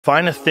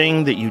Find a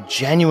thing that you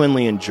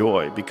genuinely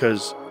enjoy,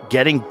 because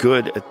getting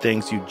good at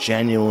things you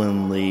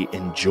genuinely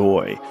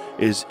enjoy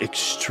is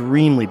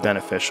extremely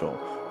beneficial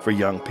for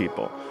young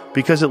people,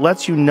 because it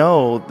lets you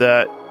know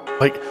that,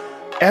 like,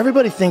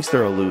 everybody thinks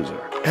they're a loser.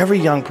 Every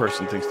young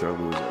person thinks they're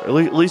a loser.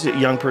 At least a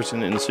young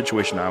person in the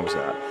situation I was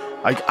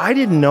at. Like, I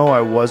didn't know I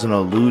wasn't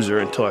a loser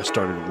until I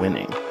started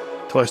winning,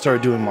 until I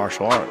started doing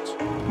martial arts.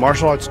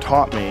 Martial arts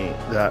taught me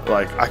that,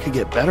 like, I could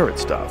get better at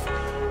stuff.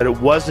 That I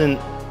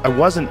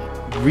wasn't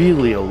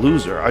really a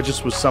loser. I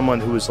just was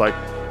someone who was, like,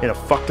 in a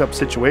fucked up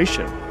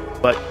situation.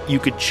 But you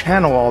could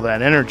channel all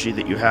that energy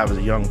that you have as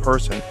a young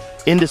person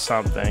into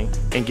something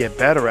and get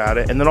better at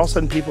it. And then all of a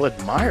sudden people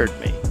admired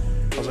me.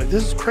 I was like,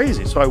 this is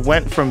crazy. So I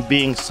went from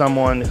being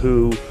someone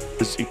who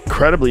was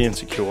incredibly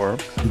insecure,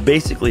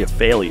 basically a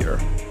failure,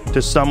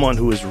 to someone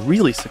who was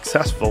really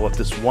successful at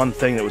this one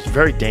thing that was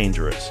very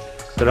dangerous,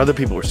 that other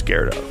people were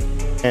scared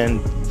of. And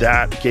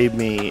that gave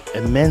me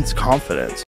immense confidence.